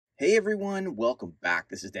Hey everyone, welcome back.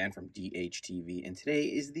 This is Dan from DHTV, and today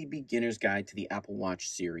is the beginner's guide to the Apple Watch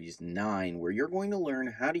Series 9, where you're going to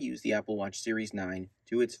learn how to use the Apple Watch Series 9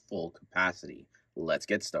 to its full capacity. Let's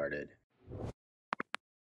get started.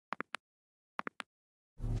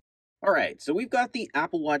 Alright, so we've got the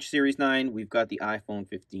Apple Watch Series 9, we've got the iPhone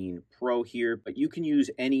 15 Pro here, but you can use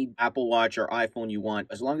any Apple Watch or iPhone you want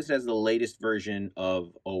as long as it has the latest version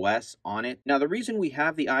of OS on it. Now, the reason we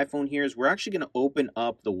have the iPhone here is we're actually going to open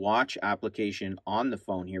up the Watch application on the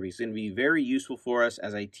phone here because it's going to be very useful for us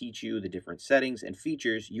as I teach you the different settings and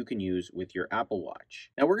features you can use with your Apple Watch.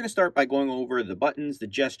 Now, we're going to start by going over the buttons, the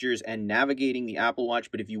gestures, and navigating the Apple Watch,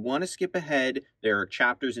 but if you want to skip ahead, there are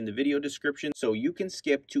chapters in the video description, so you can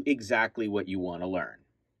skip to exactly what you want to learn.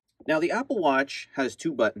 Now, the Apple Watch has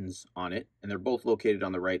two buttons on it, and they're both located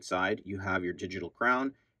on the right side. You have your digital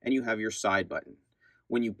crown, and you have your side button.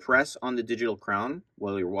 When you press on the digital crown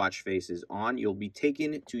while your watch face is on, you'll be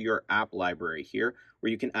taken to your app library here, where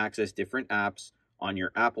you can access different apps on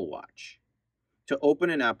your Apple Watch. To open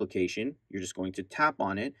an application, you're just going to tap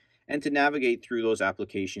on it, and to navigate through those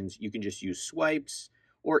applications, you can just use swipes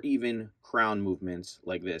or even crown movements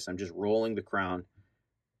like this. I'm just rolling the crown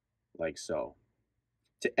like so.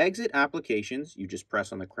 To exit applications, you just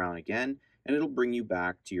press on the crown again, and it'll bring you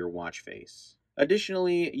back to your watch face.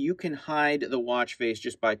 Additionally, you can hide the watch face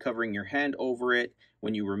just by covering your hand over it.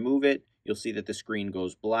 When you remove it, you'll see that the screen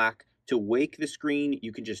goes black. To wake the screen,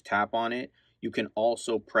 you can just tap on it. You can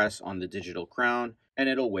also press on the digital crown, and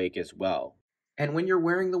it'll wake as well. And when you're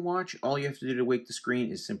wearing the watch, all you have to do to wake the screen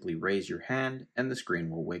is simply raise your hand, and the screen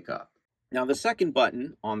will wake up. Now, the second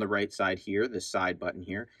button on the right side here, the side button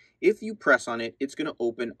here, if you press on it, it's going to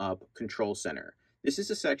open up Control Center. This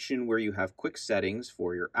is a section where you have quick settings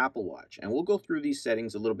for your Apple Watch, and we'll go through these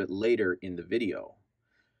settings a little bit later in the video.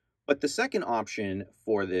 But the second option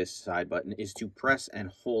for this side button is to press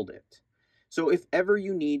and hold it. So if ever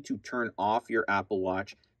you need to turn off your Apple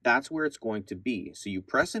Watch, that's where it's going to be. So you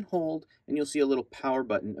press and hold, and you'll see a little power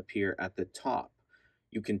button appear at the top.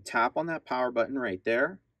 You can tap on that power button right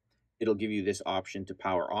there. It'll give you this option to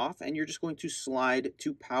power off, and you're just going to slide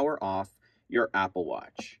to power off your Apple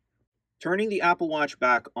Watch. Turning the Apple Watch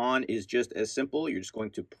back on is just as simple. You're just going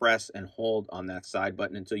to press and hold on that side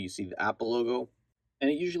button until you see the Apple logo, and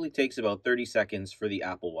it usually takes about 30 seconds for the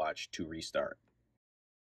Apple Watch to restart.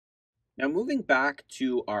 Now, moving back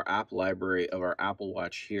to our app library of our Apple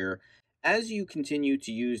Watch here, as you continue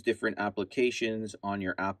to use different applications on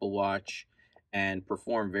your Apple Watch and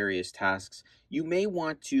perform various tasks, you may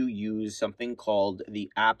want to use something called the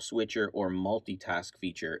app switcher or multitask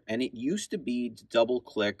feature. And it used to be to double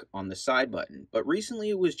click on the side button, but recently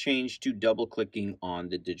it was changed to double clicking on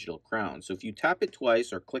the digital crown. So if you tap it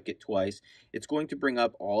twice or click it twice, it's going to bring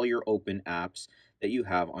up all your open apps that you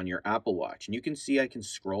have on your Apple Watch. And you can see I can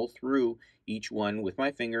scroll through each one with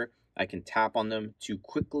my finger. I can tap on them to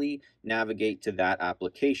quickly navigate to that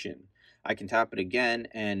application. I can tap it again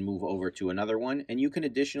and move over to another one, and you can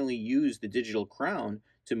additionally use the digital crown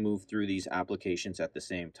to move through these applications at the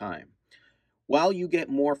same time. While you get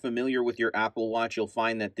more familiar with your Apple Watch, you'll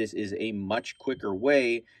find that this is a much quicker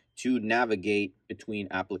way to navigate between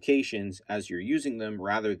applications as you're using them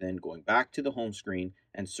rather than going back to the home screen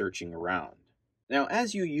and searching around. Now,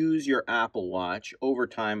 as you use your Apple Watch, over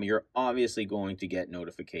time, you're obviously going to get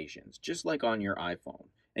notifications, just like on your iPhone.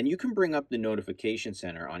 And you can bring up the notification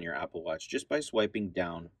center on your Apple Watch just by swiping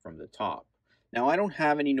down from the top. Now, I don't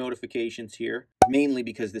have any notifications here, mainly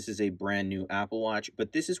because this is a brand new Apple Watch,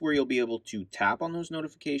 but this is where you'll be able to tap on those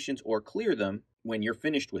notifications or clear them when you're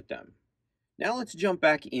finished with them. Now let's jump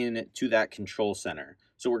back in to that control center.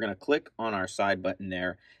 So we're going to click on our side button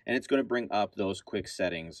there, and it's going to bring up those quick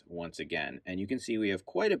settings once again. And you can see we have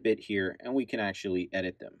quite a bit here, and we can actually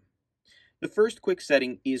edit them. The first quick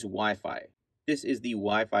setting is Wi-Fi. This is the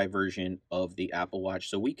Wi-Fi version of the Apple Watch,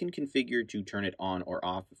 so we can configure to turn it on or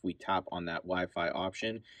off if we tap on that Wi-Fi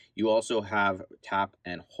option. You also have tap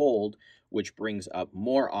and hold, which brings up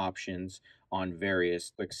more options on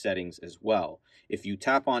various quick settings as well. If you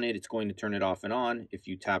tap on it, it's going to turn it off and on. If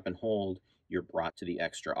you tap and hold, you're brought to the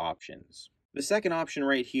extra options. The second option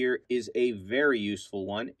right here is a very useful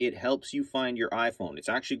one. It helps you find your iPhone. It's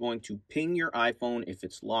actually going to ping your iPhone if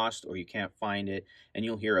it's lost or you can't find it, and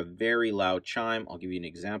you'll hear a very loud chime. I'll give you an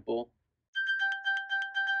example.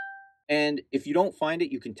 And if you don't find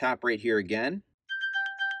it, you can tap right here again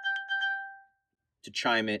to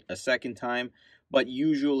chime it a second time. But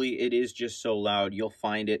usually it is just so loud, you'll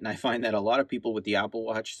find it. And I find that a lot of people with the Apple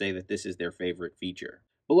Watch say that this is their favorite feature.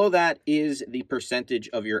 Below that is the percentage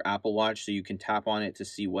of your Apple Watch, so you can tap on it to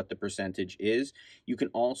see what the percentage is. You can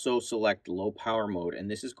also select low power mode, and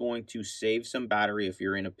this is going to save some battery if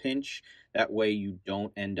you're in a pinch. That way you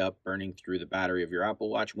don't end up burning through the battery of your Apple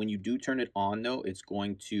Watch. When you do turn it on, though, it's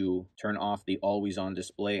going to turn off the always on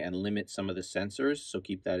display and limit some of the sensors, so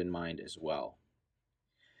keep that in mind as well.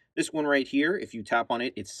 This one right here, if you tap on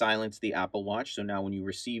it, it silences the Apple Watch, so now when you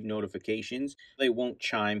receive notifications, they won't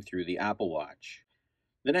chime through the Apple Watch.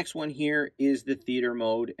 The next one here is the theater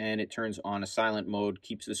mode, and it turns on a silent mode,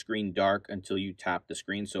 keeps the screen dark until you tap the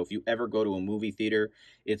screen. So if you ever go to a movie theater,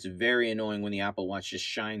 it's very annoying when the Apple Watch just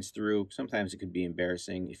shines through. Sometimes it could be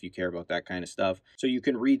embarrassing if you care about that kind of stuff. So you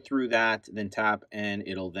can read through that, then tap, and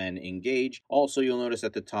it'll then engage. Also, you'll notice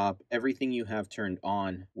at the top, everything you have turned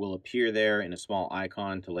on will appear there in a small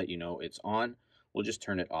icon to let you know it's on. We'll just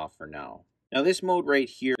turn it off for now. Now this mode right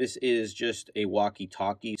here, this is just a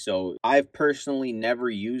walkie-talkie, so I've personally never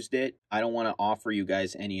used it. I don't want to offer you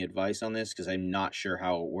guys any advice on this because I'm not sure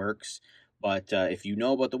how it works. But if you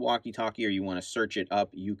know about the walkie-talkie or you want to search it up,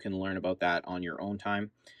 you can learn about that on your own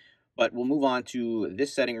time. But we'll move on to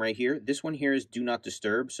this setting right here. This one here is do not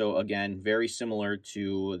disturb. So again, very similar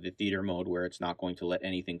to the theater mode where it's not going to let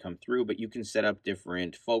anything come through, but you can set up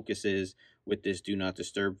different focuses with this do not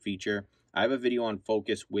disturb feature. I have a video on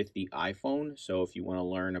focus with the iPhone, so if you want to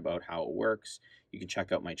learn about how it works, you can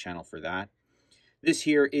check out my channel for that. This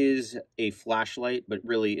here is a flashlight, but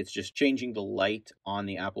really it's just changing the light on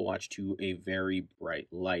the Apple Watch to a very bright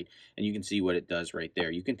light. And you can see what it does right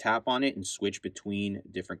there. You can tap on it and switch between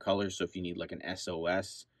different colors. So if you need like an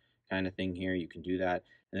SOS kind of thing here, you can do that.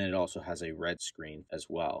 And then it also has a red screen as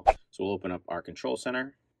well. So we'll open up our control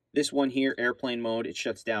center. This one here, airplane mode, it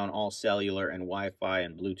shuts down all cellular and Wi-Fi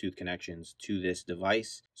and Bluetooth connections to this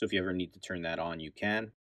device. So if you ever need to turn that on, you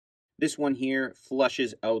can. This one here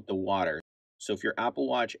flushes out the water. So if your Apple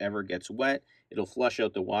Watch ever gets wet, it'll flush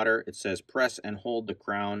out the water. It says press and hold the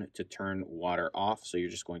crown to turn water off. So you're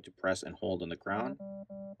just going to press and hold on the crown.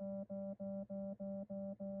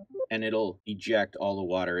 And it'll eject all the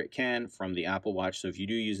water it can from the Apple Watch. So if you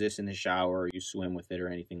do use this in the shower or you swim with it or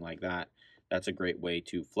anything like that, that's a great way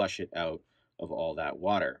to flush it out of all that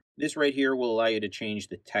water. This right here will allow you to change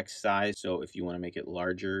the text size. So if you want to make it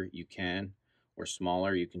larger, you can, or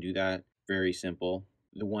smaller, you can do that. Very simple.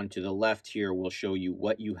 The one to the left here will show you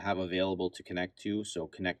what you have available to connect to. So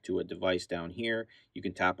connect to a device down here. You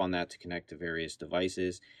can tap on that to connect to various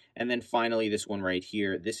devices. And then finally, this one right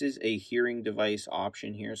here, this is a hearing device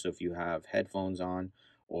option here. So if you have headphones on,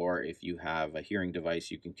 or if you have a hearing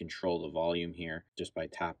device, you can control the volume here just by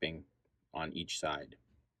tapping on each side.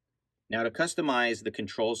 Now to customize the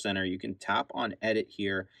control center, you can tap on edit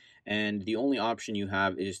here, and the only option you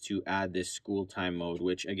have is to add this school time mode,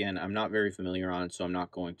 which again, I'm not very familiar on, so I'm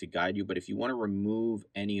not going to guide you, but if you want to remove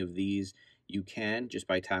any of these, you can just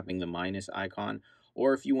by tapping the minus icon,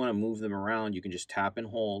 or if you want to move them around, you can just tap and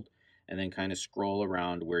hold and then kind of scroll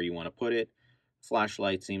around where you want to put it.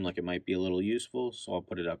 Flashlight seemed like it might be a little useful, so I'll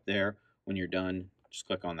put it up there. When you're done, just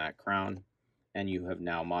click on that crown, and you have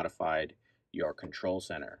now modified your control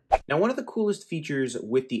center. Now, one of the coolest features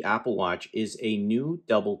with the Apple Watch is a new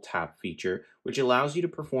double tap feature, which allows you to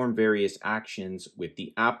perform various actions with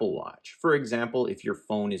the Apple Watch. For example, if your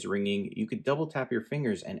phone is ringing, you could double tap your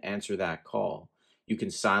fingers and answer that call. You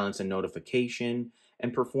can silence a notification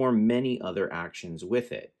and perform many other actions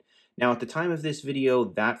with it. Now, at the time of this video,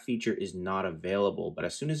 that feature is not available, but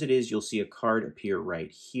as soon as it is, you'll see a card appear right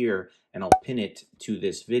here, and I'll pin it to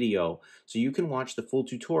this video so you can watch the full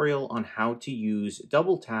tutorial on how to use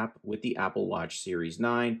double tap with the Apple Watch Series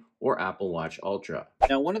 9 or Apple Watch Ultra.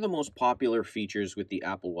 Now, one of the most popular features with the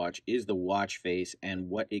Apple Watch is the watch face and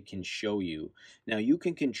what it can show you. Now, you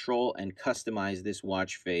can control and customize this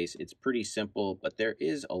watch face. It's pretty simple, but there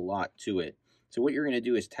is a lot to it. So what you're going to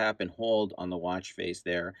do is tap and hold on the watch face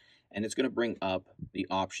there, and it's going to bring up the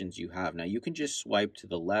options you have. Now, you can just swipe to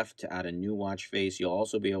the left to add a new watch face. You'll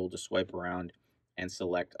also be able to swipe around and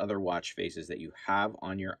select other watch faces that you have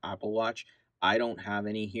on your Apple Watch. I don't have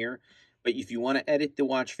any here, but if you want to edit the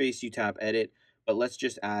watch face, you tap edit, but let's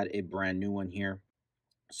just add a brand new one here.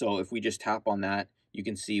 So if we just tap on that, you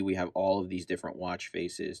can see we have all of these different watch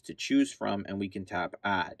faces to choose from, and we can tap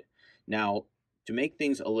add. Now, to make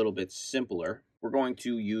things a little bit simpler, we're going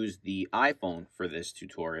to use the iPhone for this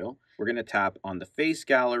tutorial. We're going to tap on the face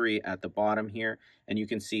gallery at the bottom here, and you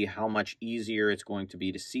can see how much easier it's going to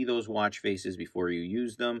be to see those watch faces before you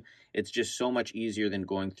use them. It's just so much easier than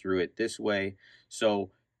going through it this way. So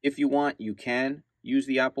if you want, you can use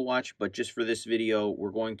the Apple Watch, but just for this video, we're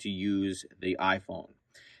going to use the iPhone.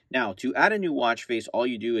 Now, to add a new watch face, all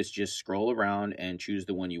you do is just scroll around and choose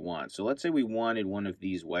the one you want. So let's say we wanted one of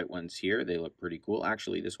these white ones here. They look pretty cool.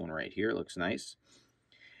 Actually, this one right here looks nice.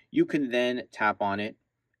 You can then tap on it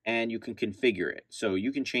and you can configure it. So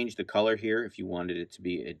you can change the color here if you wanted it to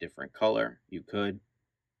be a different color. You could.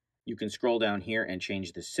 You can scroll down here and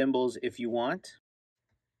change the symbols if you want.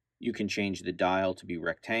 You can change the dial to be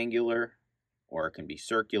rectangular or it can be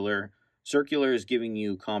circular. Circular is giving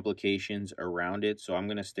you complications around it, so I'm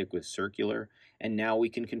going to stick with circular. And now we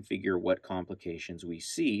can configure what complications we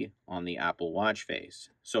see on the Apple Watch face.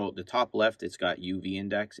 So the top left, it's got UV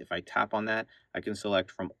index. If I tap on that, I can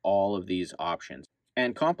select from all of these options.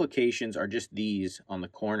 And complications are just these on the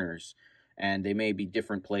corners. And they may be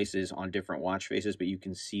different places on different watch faces, but you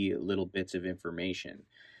can see little bits of information.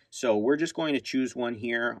 So we're just going to choose one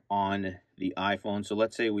here on the iPhone. So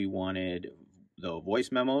let's say we wanted the voice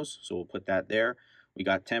memos, so we'll put that there. We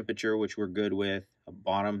got temperature, which we're good with.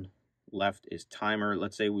 Bottom left is timer.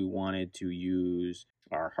 Let's say we wanted to use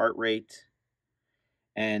our heart rate.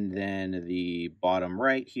 And then the bottom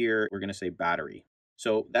right here, we're going to say battery.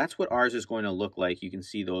 So that's what ours is going to look like. You can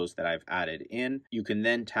see those that I've added in. You can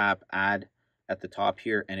then tap add at the top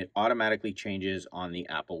here and it automatically changes on the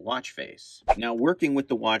Apple Watch face. Now working with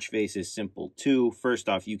the watch face is simple too. First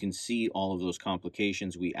off, you can see all of those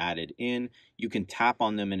complications we added in. You can tap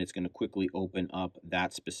on them and it's going to quickly open up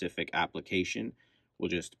that specific application. We'll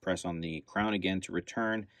just press on the crown again to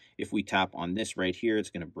return. If we tap on this right here, it's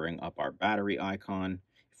going to bring up our battery icon.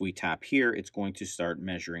 If we tap here, it's going to start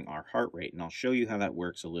measuring our heart rate. And I'll show you how that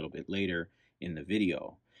works a little bit later in the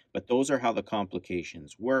video. But those are how the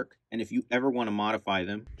complications work. And if you ever want to modify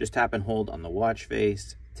them, just tap and hold on the watch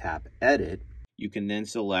face, tap edit. You can then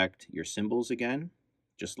select your symbols again,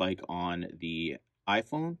 just like on the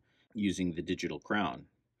iPhone, using the digital crown.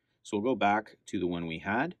 So we'll go back to the one we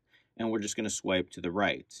had, and we're just going to swipe to the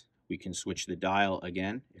right. We can switch the dial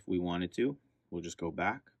again if we wanted to. We'll just go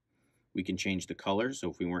back. We can change the color,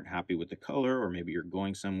 so if we weren't happy with the color, or maybe you're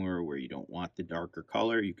going somewhere where you don't want the darker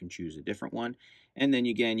color, you can choose a different one. And then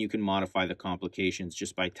again, you can modify the complications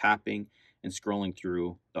just by tapping and scrolling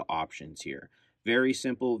through the options here. Very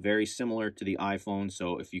simple, very similar to the iPhone,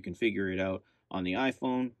 so if you can figure it out on the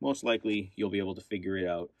iPhone, most likely you'll be able to figure it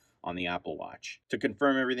out on the Apple Watch. To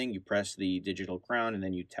confirm everything, you press the digital crown and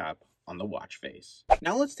then you tap on the watch face.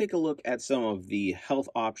 Now let's take a look at some of the health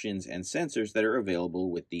options and sensors that are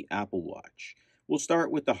available with the Apple Watch. We'll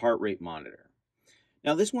start with the heart rate monitor.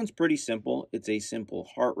 Now this one's pretty simple. It's a simple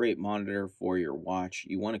heart rate monitor for your watch.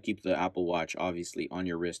 You want to keep the Apple Watch obviously on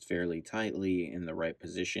your wrist fairly tightly in the right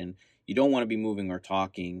position. You don't want to be moving or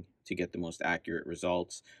talking to get the most accurate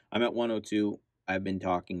results. I'm at 102. I've been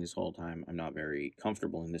talking this whole time. I'm not very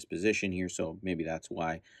comfortable in this position here, so maybe that's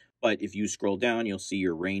why. But if you scroll down, you'll see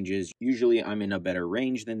your ranges. Usually I'm in a better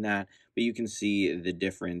range than that, but you can see the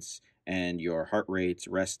difference and your heart rates,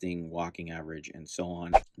 resting, walking average, and so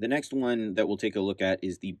on. The next one that we'll take a look at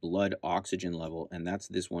is the blood oxygen level, and that's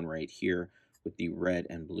this one right here with the red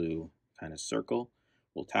and blue kind of circle.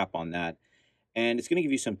 We'll tap on that, and it's going to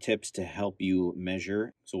give you some tips to help you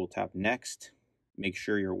measure. So we'll tap next. Make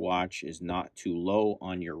sure your watch is not too low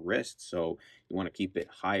on your wrist, so you want to keep it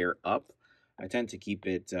higher up. I tend to keep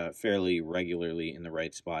it fairly regularly in the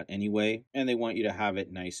right spot anyway, and they want you to have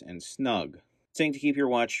it nice and snug. Saying to keep your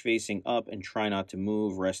watch facing up and try not to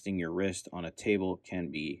move. Resting your wrist on a table can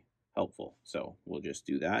be helpful. So we'll just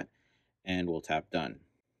do that, and we'll tap done.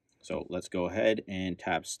 So let's go ahead and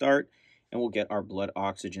tap start, and we'll get our blood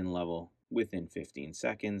oxygen level within 15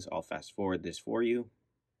 seconds. I'll fast forward this for you.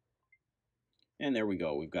 And there we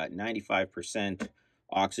go. We've got 95%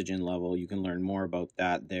 oxygen level. You can learn more about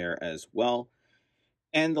that there as well.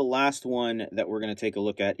 And the last one that we're going to take a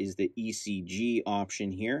look at is the ECG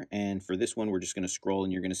option here. And for this one, we're just going to scroll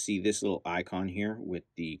and you're going to see this little icon here with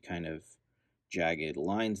the kind of jagged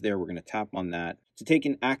lines there. We're going to tap on that. To take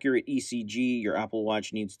an accurate ECG, your Apple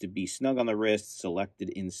Watch needs to be snug on the wrist, selected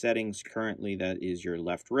in settings. Currently, that is your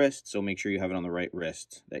left wrist. So make sure you have it on the right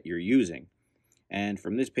wrist that you're using. And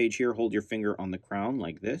from this page here, hold your finger on the crown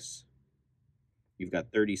like this. You've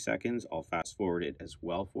got 30 seconds. I'll fast forward it as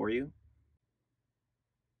well for you.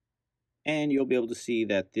 And you'll be able to see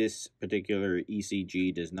that this particular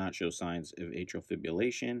ECG does not show signs of atrial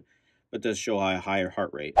fibrillation, but does show a higher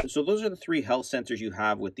heart rate. So those are the three health sensors you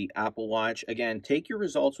have with the Apple Watch. Again, take your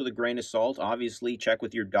results with a grain of salt. Obviously, check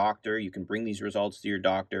with your doctor. You can bring these results to your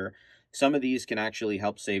doctor. Some of these can actually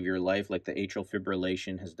help save your life, like the atrial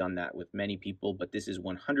fibrillation has done that with many people, but this is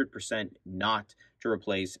 100% not to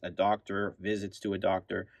replace a doctor, visits to a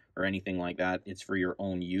doctor, or anything like that. It's for your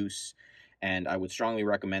own use. And I would strongly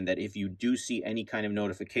recommend that if you do see any kind of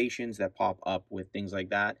notifications that pop up with things like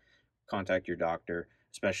that, contact your doctor,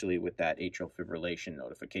 especially with that atrial fibrillation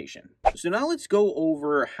notification. So now let's go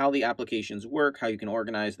over how the applications work, how you can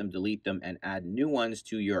organize them, delete them, and add new ones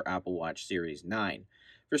to your Apple Watch Series 9.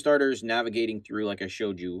 For starters, navigating through, like I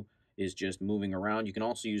showed you, is just moving around. You can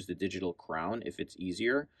also use the digital crown if it's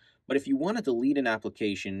easier. But if you want to delete an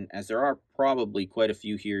application, as there are probably quite a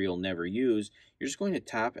few here you'll never use, you're just going to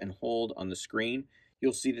tap and hold on the screen.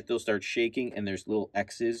 You'll see that they'll start shaking and there's little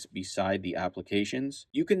X's beside the applications.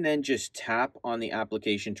 You can then just tap on the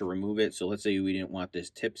application to remove it. So let's say we didn't want this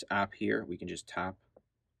Tips app here. We can just tap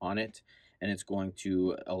on it and it's going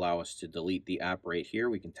to allow us to delete the app right here.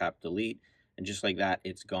 We can tap delete. And just like that,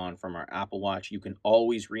 it's gone from our Apple Watch. You can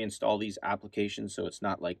always reinstall these applications, so it's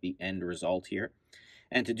not like the end result here.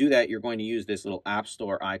 And to do that, you're going to use this little App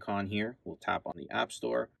Store icon here. We'll tap on the App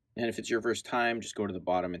Store. And if it's your first time, just go to the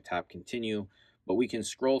bottom and tap Continue. But we can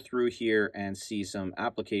scroll through here and see some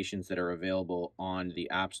applications that are available on the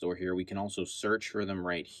App Store here. We can also search for them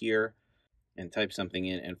right here and type something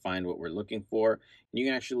in and find what we're looking for. And you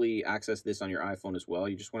can actually access this on your iPhone as well.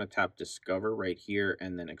 You just want to tap Discover right here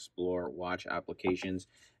and then Explore Watch Applications,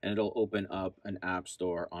 and it'll open up an app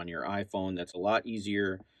store on your iPhone that's a lot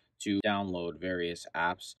easier to download various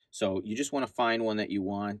apps. So you just want to find one that you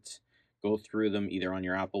want, go through them either on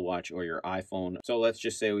your Apple Watch or your iPhone. So let's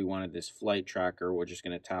just say we wanted this flight tracker. We're just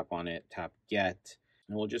going to tap on it, tap Get,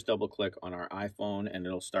 and we'll just double click on our iPhone and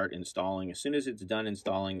it'll start installing. As soon as it's done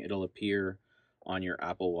installing, it'll appear on your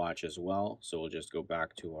Apple Watch as well. So we'll just go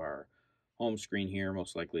back to our home screen here.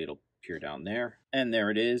 Most likely it'll appear down there. And there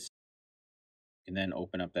it is. You can then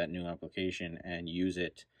open up that new application and use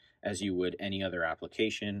it as you would any other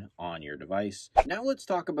application on your device. Now let's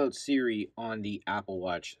talk about Siri on the Apple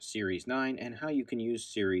Watch Series 9 and how you can use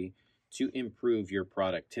Siri to improve your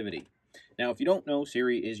productivity. Now, if you don't know,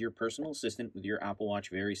 Siri is your personal assistant with your Apple Watch,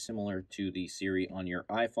 very similar to the Siri on your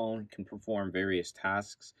iPhone, can perform various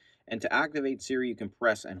tasks. And to activate Siri, you can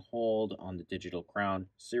press and hold on the digital crown.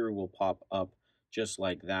 Siri will pop up just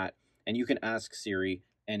like that, and you can ask Siri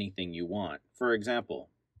anything you want. For example,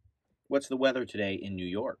 what's the weather today in New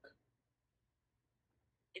York?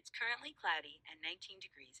 It's currently cloudy and 19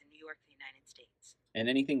 degrees in New York, the United States. And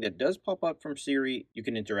anything that does pop up from Siri, you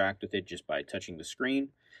can interact with it just by touching the screen.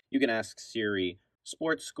 You can ask Siri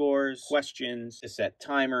sports scores, questions, to set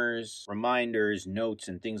timers, reminders, notes,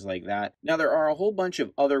 and things like that. Now, there are a whole bunch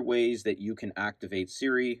of other ways that you can activate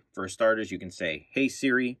Siri. For starters, you can say, "Hey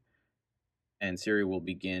Siri," and Siri will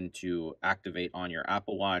begin to activate on your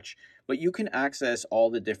Apple Watch. But you can access all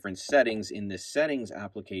the different settings in the Settings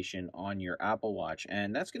application on your Apple Watch.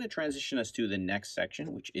 And that's going to transition us to the next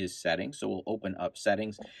section, which is Settings. So we'll open up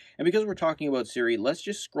Settings. And because we're talking about Siri, let's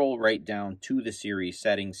just scroll right down to the Siri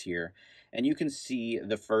settings here. And you can see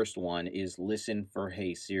the first one is Listen for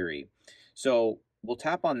Hey Siri. So we'll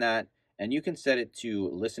tap on that, and you can set it to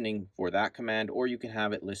listening for that command, or you can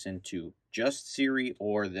have it listen to just Siri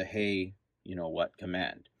or the Hey you know what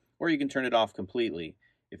command, or you can turn it off completely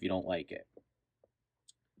if you don't like it.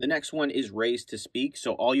 The next one is Raise to Speak.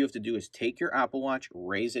 So all you have to do is take your Apple Watch,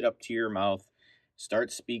 raise it up to your mouth,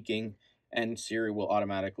 start speaking, and Siri will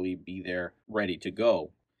automatically be there ready to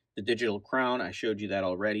go. The digital crown, I showed you that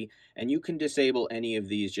already, and you can disable any of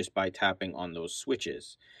these just by tapping on those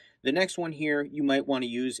switches. The next one here you might want to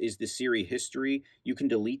use is the Siri history. You can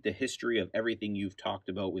delete the history of everything you've talked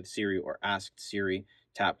about with Siri or asked Siri.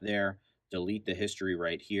 Tap there, delete the history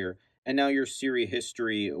right here, and now your Siri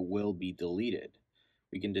history will be deleted.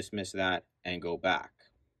 We can dismiss that and go back.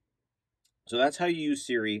 So that's how you use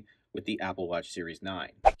Siri with the Apple Watch Series 9.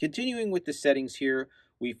 Continuing with the settings here,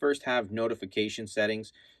 we first have notification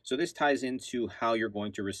settings. So this ties into how you're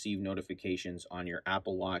going to receive notifications on your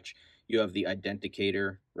Apple Watch. You have the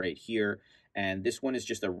identifier right here, and this one is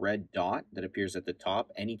just a red dot that appears at the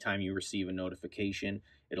top. Anytime you receive a notification,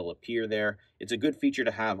 it'll appear there. It's a good feature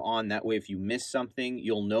to have on. That way, if you miss something,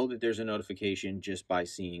 you'll know that there's a notification just by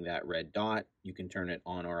seeing that red dot. You can turn it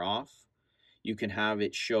on or off. You can have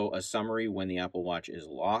it show a summary when the Apple Watch is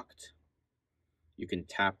locked. You can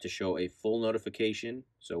tap to show a full notification.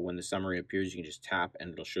 So when the summary appears, you can just tap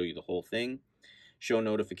and it'll show you the whole thing. Show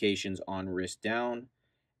notifications on wrist down.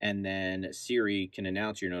 And then Siri can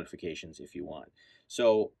announce your notifications if you want.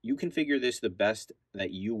 So you configure this the best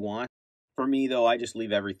that you want. For me, though, I just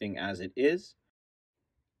leave everything as it is.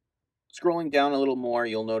 Scrolling down a little more,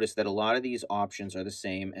 you'll notice that a lot of these options are the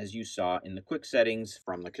same as you saw in the quick settings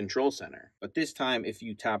from the control center. But this time, if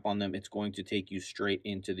you tap on them, it's going to take you straight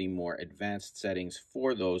into the more advanced settings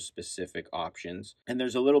for those specific options. And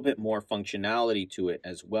there's a little bit more functionality to it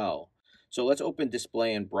as well. So let's open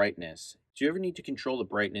display and brightness. Do you ever need to control the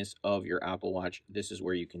brightness of your Apple Watch? This is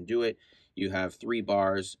where you can do it. You have 3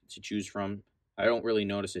 bars to choose from. I don't really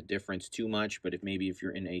notice a difference too much, but if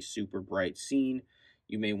you're in a super bright scene,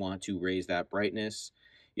 you may want to raise that brightness.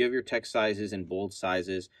 You have your text sizes and bold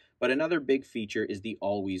sizes, but another big feature is the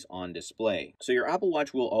always on display. So your Apple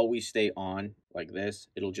Watch will always stay on like this.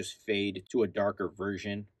 It'll just fade to a darker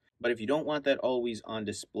version. But if you don't want that always on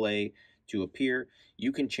display to appear,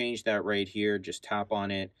 you can change that right here. Just tap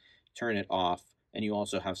on it, turn it off, and you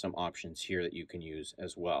also have some options here that you can use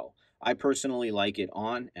as well. I personally like it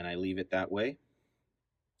on, and I leave it that way.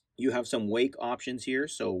 You have some wake options here.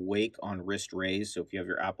 So wake on wrist raise. So if you have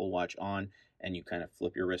your Apple Watch on and you kind of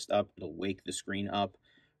flip your wrist up, it'll wake the screen up.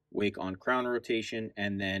 Wake on crown rotation,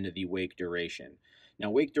 and then the wake duration.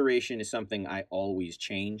 Now, wake duration is something I always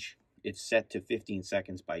change. It's set to 15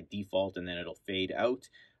 seconds by default, and then it'll fade out.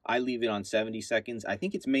 I leave it on 70 seconds. I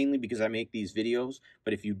think it's mainly because I make these videos,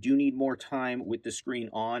 but if you do need more time with the screen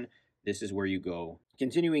on, this is where you go.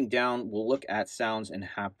 Continuing down, we'll look at sounds and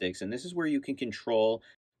haptics, and this is where you can control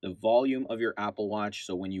the volume of your Apple Watch.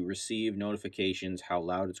 So when you receive notifications, how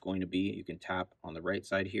loud it's going to be, you can tap on the right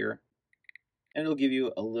side here, and it'll give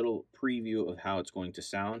you a little preview of how it's going to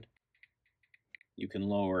sound. You can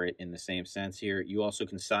lower it in the same sense here. You also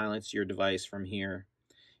can silence your device from here.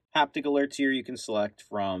 Haptic alerts here you can select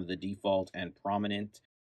from the default and prominent.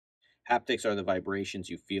 Haptics are the vibrations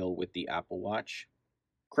you feel with the Apple Watch.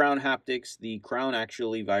 Crown haptics, the crown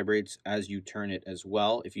actually vibrates as you turn it as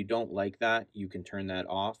well. If you don't like that, you can turn that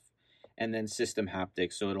off. And then system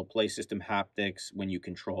haptics, so it'll play system haptics when you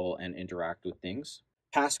control and interact with things.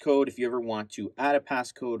 Passcode, if you ever want to add a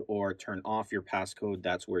passcode or turn off your passcode,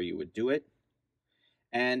 that's where you would do it.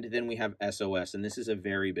 And then we have SOS, and this is a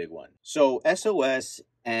very big one. So SOS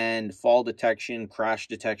and fall detection, crash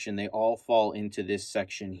detection, they all fall into this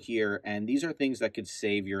section here. And these are things that could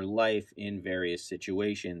save your life in various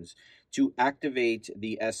situations. To activate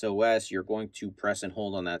the SOS, you're going to press and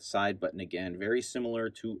hold on that side button again, very similar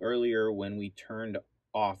to earlier when we turned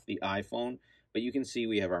off the iPhone. But you can see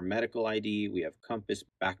we have our medical ID, we have compass,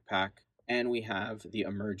 backpack, and we have the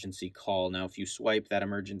emergency call. Now, if you swipe that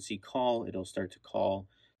emergency call, it'll start to call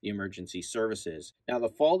the emergency services. Now, the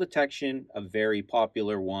fall detection, a very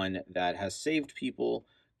popular one that has saved people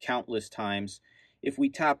countless times. If we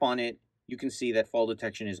tap on it, you can see that fall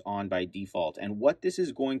detection is on by default. And what this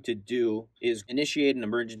is going to do is initiate an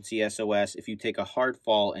emergency SOS if you take a hard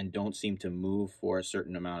fall and don't seem to move for a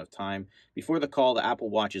certain amount of time. Before the call, the Apple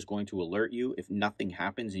Watch is going to alert you. If nothing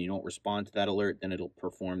happens and you don't respond to that alert, then it'll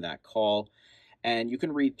perform that call. And you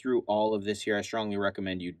can read through all of this here. I strongly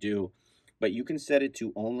recommend you do. But you can set it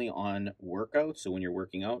to only on workout, so when you're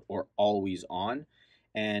working out, or always on.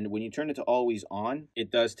 And when you turn it to always on,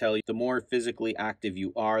 it does tell you the more physically active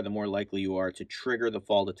you are, the more likely you are to trigger the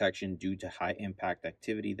fall detection due to high impact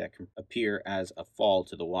activity that can appear as a fall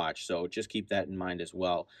to the watch. So just keep that in mind as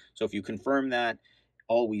well. So if you confirm that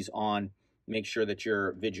always on, make sure that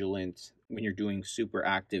you're vigilant when you're doing super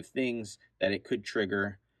active things that it could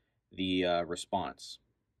trigger the response.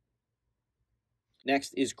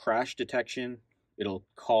 Next is crash detection. It'll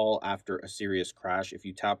call after a serious crash. If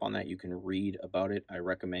you tap on that, you can read about it. I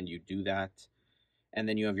recommend you do that. And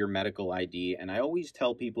then you have your medical ID. And I always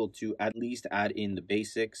tell people to at least add in the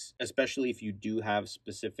basics, especially if you do have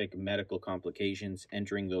specific medical complications,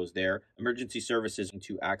 entering those there. Emergency services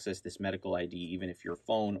to access this medical ID, even if your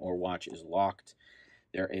phone or watch is locked,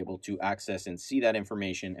 they're able to access and see that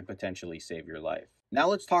information and potentially save your life. Now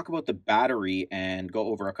let's talk about the battery and go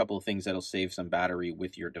over a couple of things that'll save some battery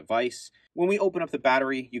with your device. When we open up the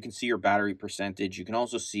battery, you can see your battery percentage. You can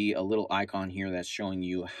also see a little icon here that's showing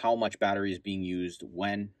you how much battery is being used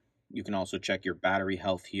when. You can also check your battery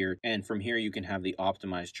health here. And from here, you can have the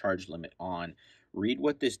optimized charge limit on. Read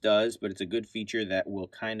what this does, but it's a good feature that will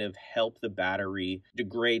kind of help the battery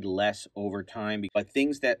degrade less over time. But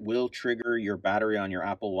things that will trigger your battery on your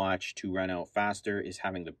Apple Watch to run out faster is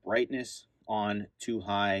having the brightness on too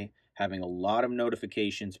high, having a lot of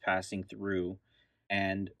notifications passing through,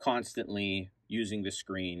 and constantly using the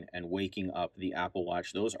screen and waking up the Apple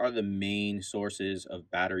Watch. Those are the main sources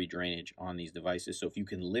of battery drainage on these devices. So if you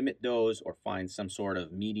can limit those or find some sort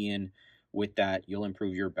of median with that, you'll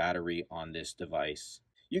improve your battery on this device.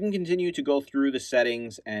 You can continue to go through the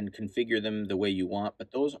settings and configure them the way you want,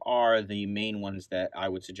 but those are the main ones that I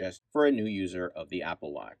would suggest for a new user of the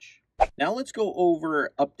Apple Watch. Now let's go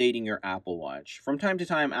over updating your Apple Watch. From time to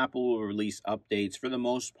time, Apple will release updates. For the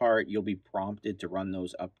most part, you'll be prompted to run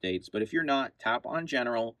those updates. But if you're not, tap on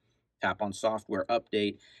General, tap on Software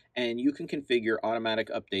Update, and you can configure automatic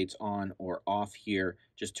updates on or off here.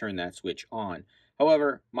 Just turn that switch on.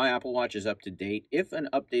 However, my Apple Watch is up to date. If an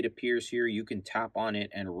update appears here, you can tap on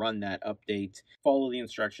it and run that update, follow the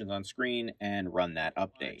instructions on screen, and run that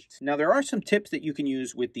update. Now, there are some tips that you can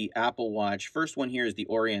use with the Apple Watch. First one here is the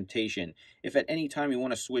orientation. If at any time you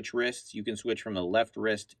want to switch wrists, you can switch from the left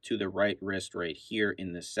wrist to the right wrist right here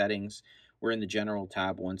in the settings. We're in the general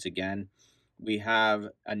tab once again. We have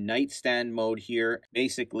a nightstand mode here.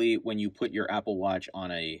 Basically, when you put your Apple Watch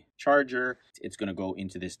on a charger, it's going to go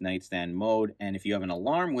into this nightstand mode. And if you have an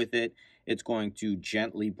alarm with it, it's going to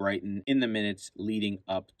gently brighten in the minutes leading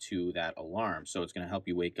up to that alarm. So it's going to help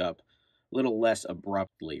you wake up a little less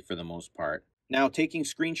abruptly for the most part. Now, taking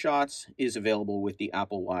screenshots is available with the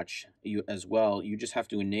Apple Watch as well. You just have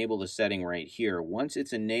to enable the setting right here. Once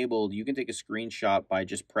it's enabled, you can take a screenshot by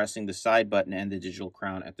just pressing the side button and the digital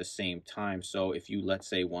crown at the same time. So if you, let's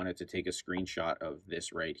say, wanted to take a screenshot of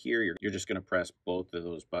this right here, you're just going to press both of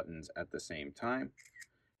those buttons at the same time.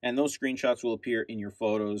 And those screenshots will appear in your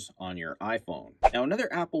photos on your iPhone. Now,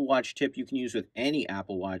 another Apple Watch tip you can use with any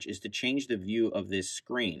Apple Watch is to change the view of this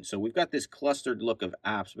screen. So we've got this clustered look of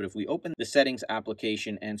apps, but if we open the settings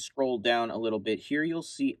application and scroll down a little bit, here you'll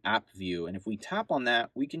see app view. And if we tap on that,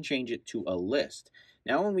 we can change it to a list.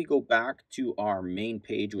 Now, when we go back to our main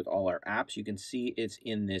page with all our apps, you can see it's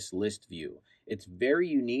in this list view. It's very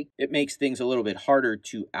unique. It makes things a little bit harder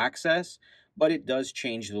to access, but it does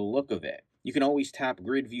change the look of it. You can always tap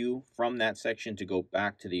grid view from that section to go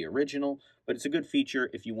back to the original, but it's a good feature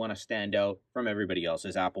if you want to stand out from everybody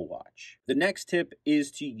else's Apple Watch. The next tip is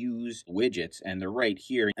to use widgets, and they're right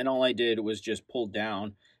here. And all I did was just pull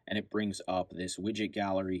down and it brings up this widget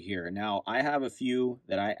gallery here. Now, I have a few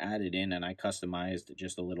that I added in and I customized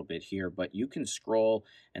just a little bit here, but you can scroll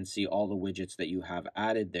and see all the widgets that you have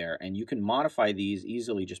added there, and you can modify these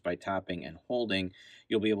easily just by tapping and holding.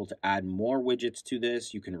 You'll be able to add more widgets to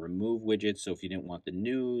this. You can remove widgets, so if you didn't want the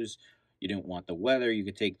news, you didn't want the weather, you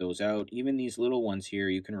could take those out. Even these little ones here,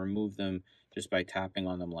 you can remove them just by tapping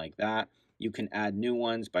on them like that. You can add new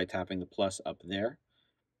ones by tapping the plus up there,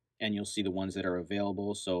 and you'll see the ones that are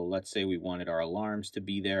available. So let's say we wanted our alarms to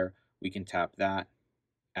be there. We can tap that,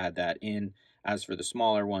 add that in. As for the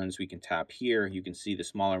smaller ones, we can tap here. You can see the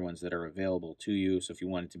smaller ones that are available to you. So if you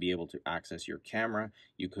wanted to be able to access your camera,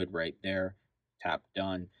 you could right there, tap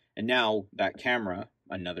done. And now that camera,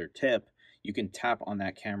 another tip, you can tap on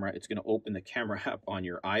that camera. It's going to open the camera app on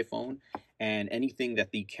your iPhone, and anything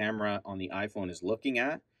that the camera on the iPhone is looking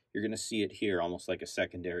at, you're going to see it here almost like a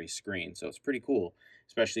secondary screen. So it's pretty cool,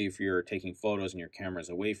 especially if you're taking photos and your camera's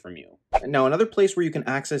away from you. Now, another place where you can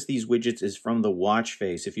access these widgets is from the watch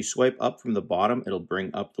face. If you swipe up from the bottom, it'll bring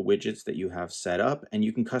up the widgets that you have set up, and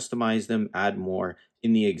you can customize them, add more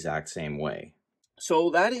in the exact same way. So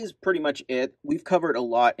that is pretty much it. We've covered a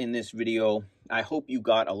lot in this video. I hope you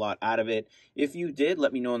got a lot out of it. If you did,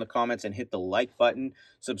 let me know in the comments and hit the like button.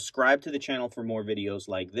 Subscribe to the channel for more videos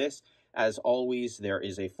like this. As always, there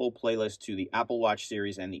is a full playlist to the Apple Watch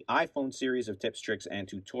series and the iPhone series of tips, tricks, and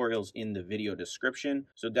tutorials in the video description.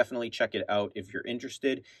 So definitely check it out if you're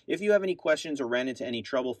interested. If you have any questions or ran into any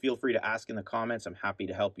trouble, feel free to ask in the comments. I'm happy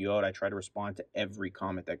to help you out. I try to respond to every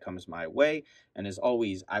comment that comes my way. And as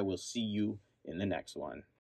always, I will see you in the next one.